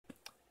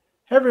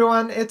Hey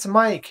everyone, it's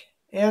Mike,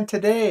 and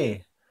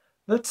today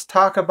let's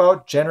talk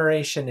about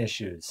generation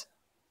issues.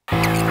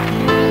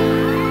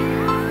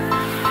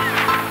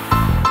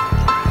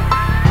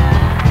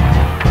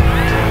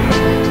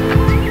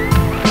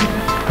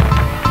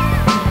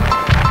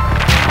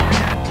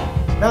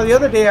 Now the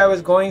other day I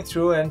was going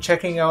through and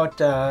checking out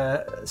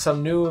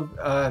some new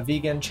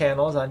vegan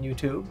channels on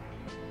YouTube,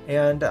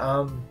 and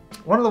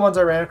one of the ones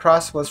I ran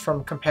across was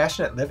from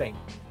Compassionate Living,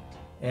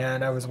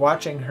 and I was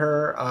watching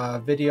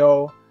her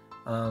video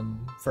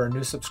for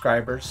new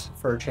subscribers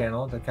for her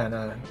channel to kind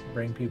of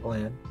bring people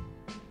in.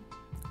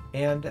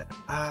 And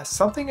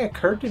something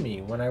occurred to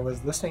me when I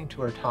was listening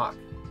to her talk.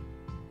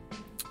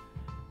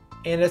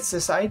 And it's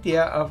this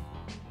idea of,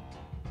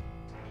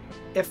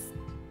 if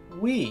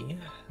we,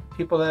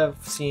 people that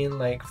have seen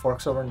like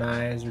Forks Over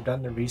Knives or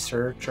done the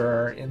research or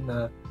are in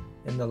the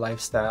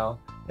lifestyle,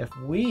 if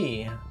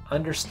we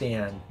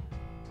understand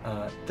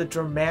the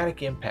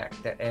dramatic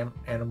impact that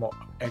animal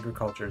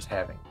agriculture is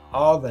having,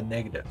 all the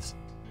negatives,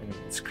 and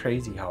it's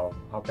crazy how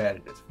bad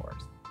it is for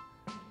us.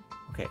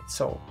 Okay,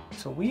 so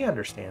we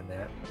understand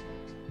that.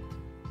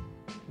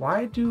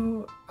 Why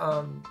do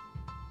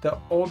the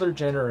older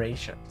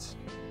generations,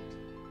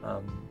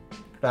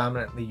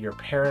 predominantly your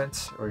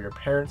parents or your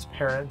parents'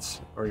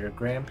 parents or your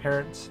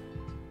grandparents,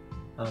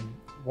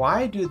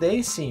 why do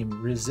they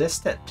seem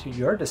resistant to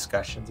your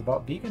discussions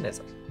about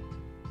veganism?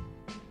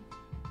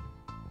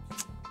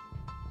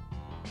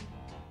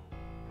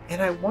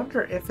 And I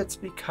wonder if it's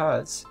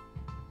because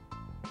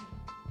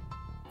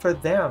for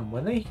them,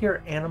 when they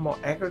hear animal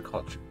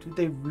agriculture, do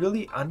they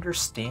really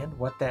understand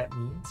what that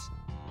means?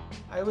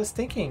 I was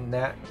thinking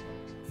that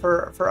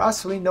for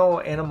us, we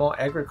know animal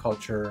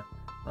agriculture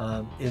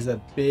is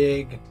a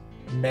big,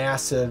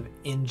 massive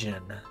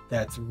engine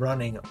that's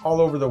running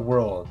all over the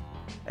world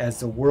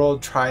as the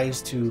world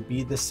tries to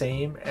be the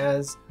same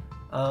as,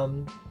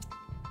 the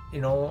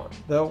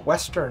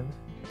Western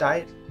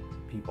diet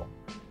people,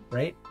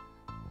 right?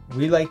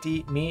 We like to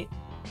eat meat.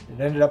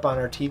 It ended up on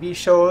our TV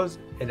shows.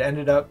 It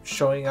ended up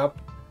showing up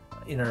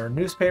in our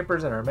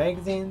newspapers and our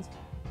magazines.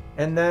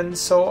 And then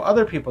so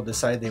other people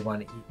decide they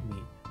want to eat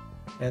meat.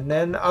 And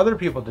then other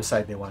people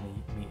decide they want to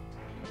eat meat.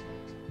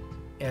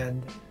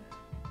 And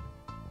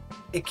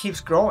it keeps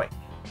growing.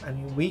 I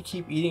mean, we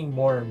keep eating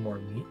more and more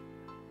meat.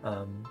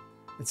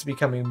 It's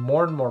becoming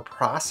more and more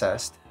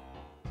processed.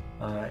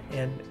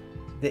 And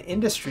the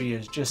industry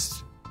has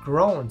just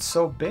grown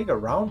so big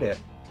around it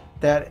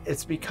that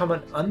it's become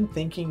an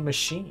unthinking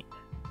machine.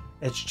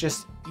 It's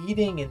just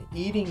eating and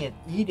eating and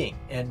eating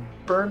and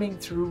burning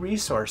through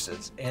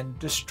resources and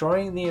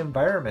destroying the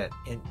environment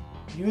and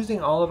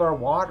using all of our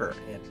water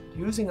and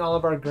using all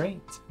of our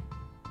grains.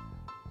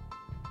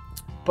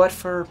 But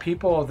for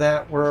people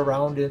that were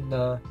around in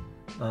the,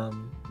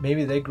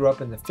 maybe they grew up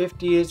in the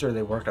 50s or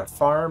they worked a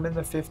farm in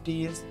the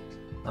 50s,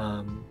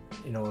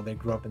 they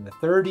grew up in the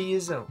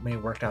 30s and maybe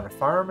worked on a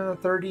farm in the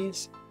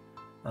 30s.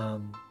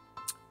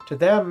 To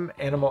them,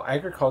 animal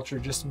agriculture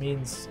just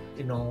means,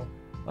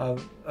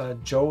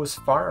 Joe's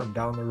farm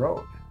down the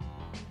road,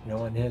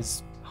 and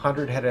his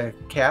 100 head of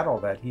cattle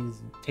that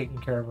he's taking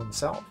care of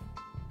himself.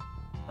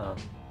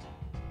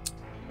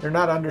 They're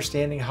not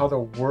understanding how the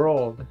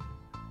world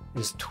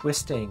is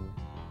twisting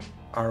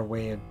our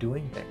way of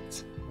doing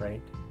things,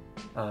 right?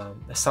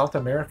 South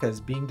America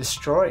is being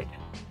destroyed.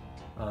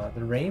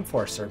 The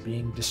rainforests are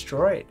being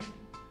destroyed.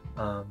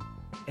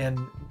 And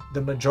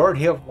the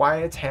majority of why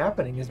it's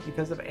happening is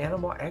because of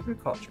animal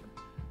agriculture.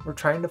 We're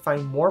trying to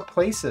find more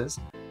places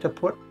to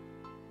put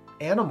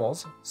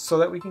animals so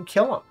that we can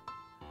kill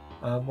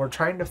them. We're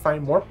trying to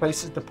find more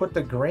places to put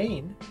the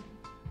grain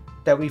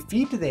that we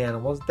feed to the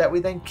animals that we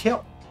then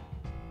kill.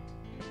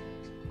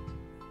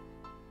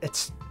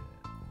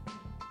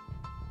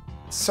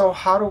 So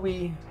how do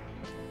we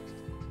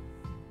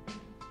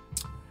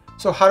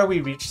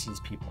reach these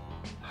people?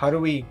 How do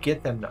we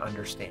get them to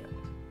understand?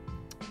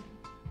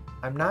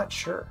 I'm not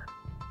sure.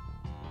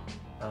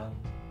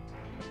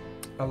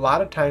 A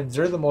lot of times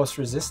they're the most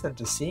resistant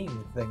to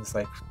seeing things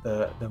like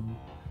the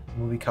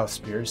movie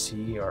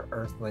Cowspiracy or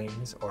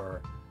Earthlings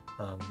or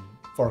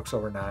Forks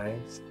Over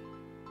Knives.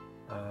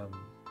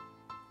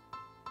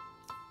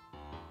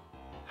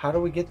 How do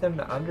we get them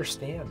to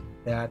understand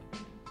that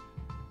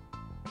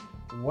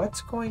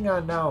what's going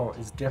on now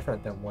is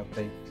different than what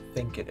they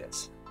think it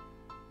is?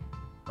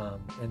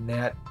 And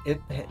that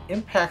it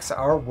impacts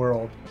our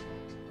world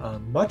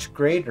much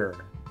greater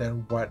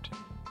than what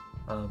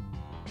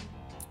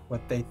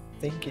they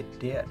think it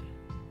did.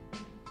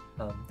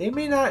 They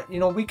may not,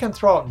 we can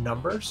throw out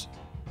numbers,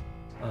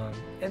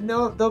 and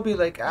they'll be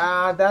like,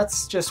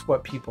 that's just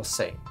what people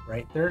say,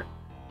 right?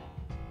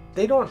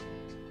 They don't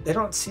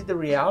see the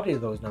reality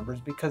of those numbers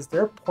because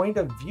their point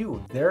of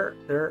view, their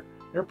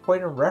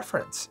point of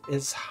reference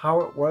is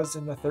how it was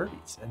in the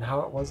 30s and how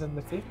it was in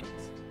the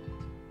 50s.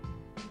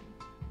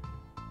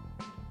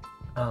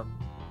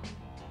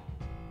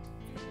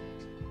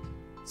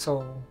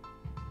 So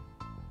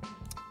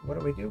what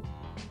do we do?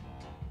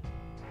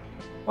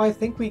 Well, I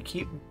think we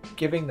keep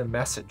giving the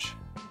message.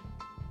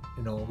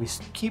 We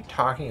keep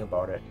talking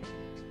about it.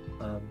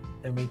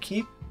 And we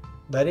keep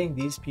letting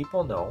these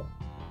people know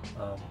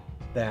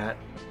that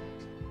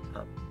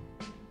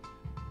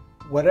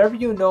whatever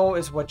you know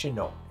is what you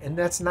know. And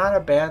that's not a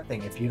bad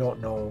thing if you don't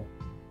know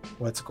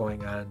what's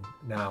going on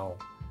now.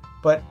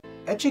 But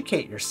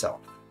educate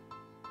yourself.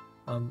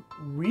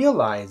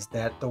 Realize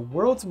that the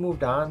world's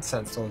moved on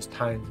since those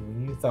times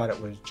when you thought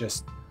it was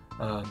just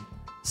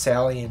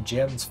Sally and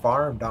Jim's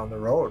farm down the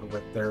road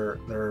with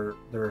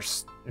their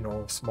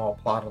small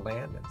plot of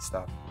land and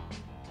stuff.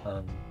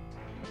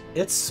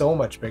 It's so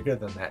much bigger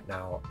than that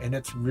now, and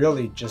it's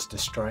really just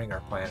destroying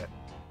our planet.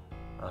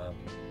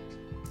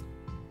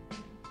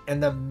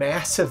 And the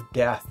massive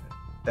death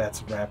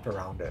that's wrapped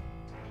around it.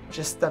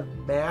 Just the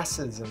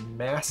masses and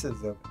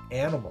masses of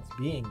animals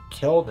being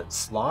killed and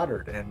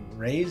slaughtered and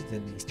raised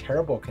in these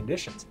terrible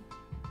conditions.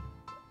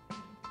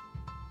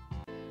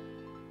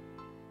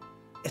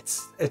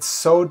 It's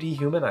so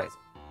dehumanizing.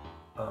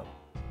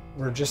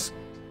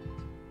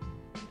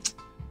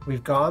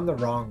 We've gone the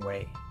wrong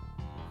way.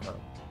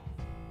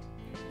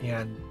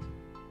 And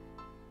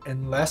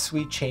unless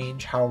we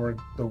change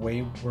the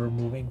way we're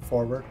moving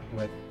forward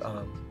with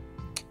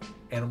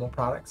animal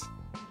products,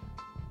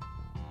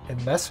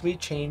 unless we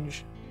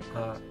change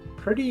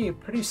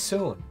pretty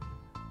soon,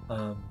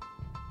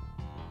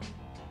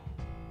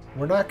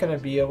 we're not going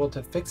to be able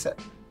to fix it.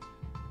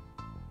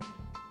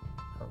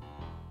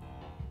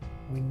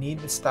 We need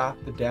to stop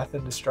the death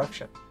and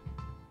destruction.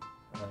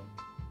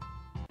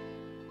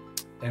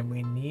 And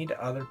we need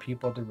other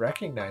people to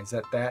recognize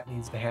that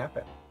needs to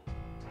happen.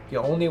 The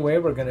only way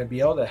we're going to be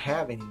able to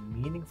have any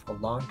meaningful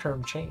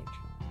long-term change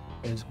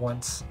is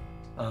once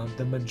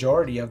the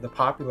majority of the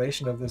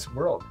population of this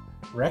world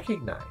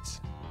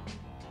recognize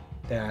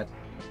that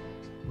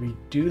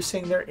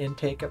reducing their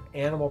intake of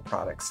animal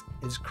products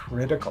is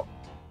critical.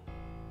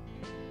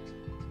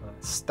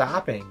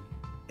 Stopping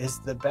is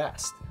the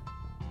best.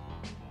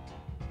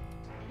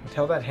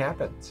 Until that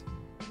happens,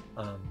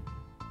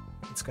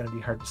 it's going to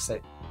be hard to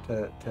say.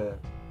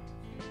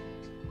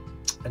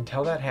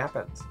 Until that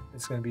happens,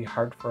 it's going to be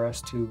hard for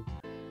us to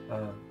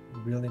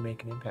really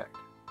make an impact.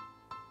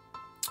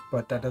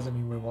 But that doesn't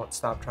mean we won't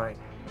stop trying.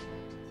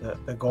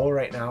 The goal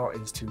right now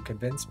is to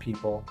convince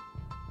people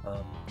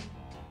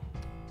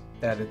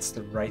that it's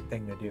the right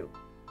thing to do,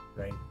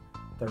 right?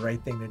 The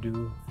right thing to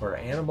do for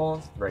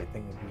animals, the right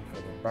thing to do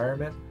for the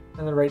environment,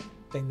 and the right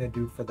thing to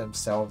do for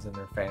themselves and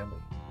their family.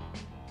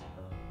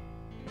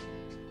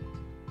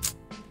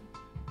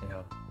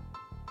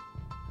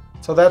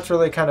 So that's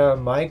really kind of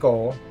my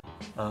goal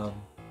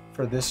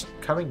for this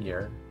coming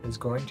year, is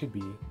going to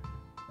be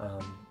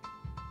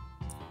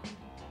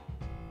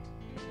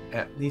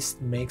at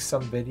least make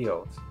some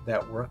videos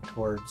that work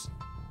towards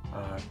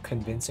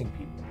convincing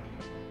people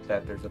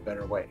that there's a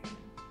better way.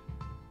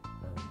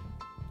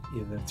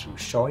 Either through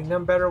showing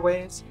them better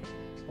ways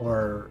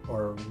or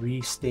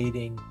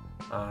restating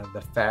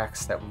the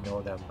facts that we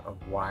know them of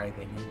why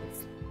they need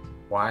it,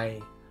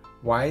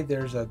 why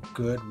there's a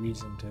good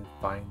reason to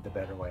find the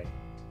better way.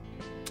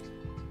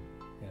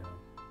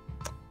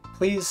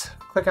 Please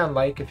click on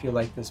like if you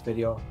like this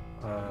video.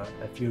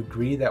 If you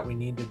agree that we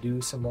need to do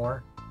some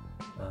more.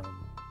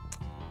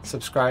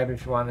 Subscribe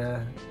if you want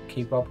to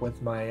keep up with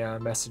my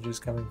messages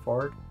coming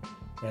forward.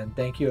 And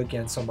thank you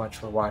again so much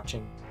for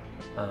watching.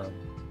 I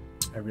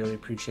really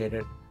appreciate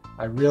it.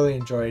 I really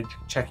enjoyed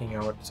checking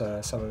out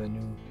some of the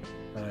new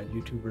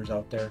YouTubers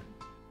out there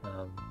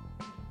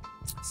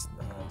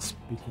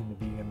speaking the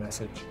vegan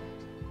message.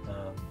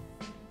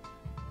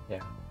 Yeah,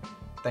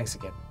 thanks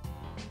again.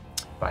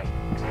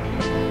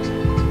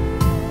 Bye.